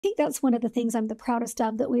think that's one of the things I'm the proudest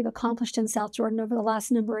of that we've accomplished in South Jordan over the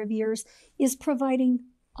last number of years, is providing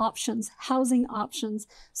options, housing options,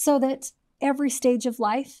 so that every stage of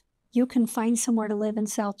life, you can find somewhere to live in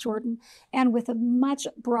South Jordan. And with a much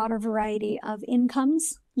broader variety of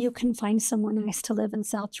incomes, you can find somewhere nice to live in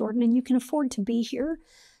South Jordan, and you can afford to be here.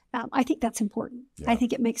 I think that's important. Yeah. I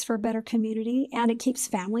think it makes for a better community, and it keeps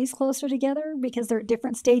families closer together because they're at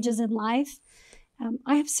different stages in life.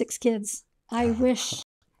 I have 6 kids. I wish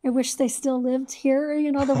they still lived here.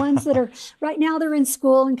 You know, the ones that are right now, they're in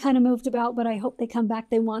school and kind of moved about, but I hope they come back.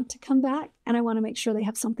 They want to come back, and I want to make sure they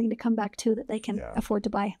have something to come back to that they can afford to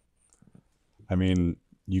buy. I mean,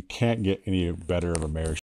 you can't get any better of a marriage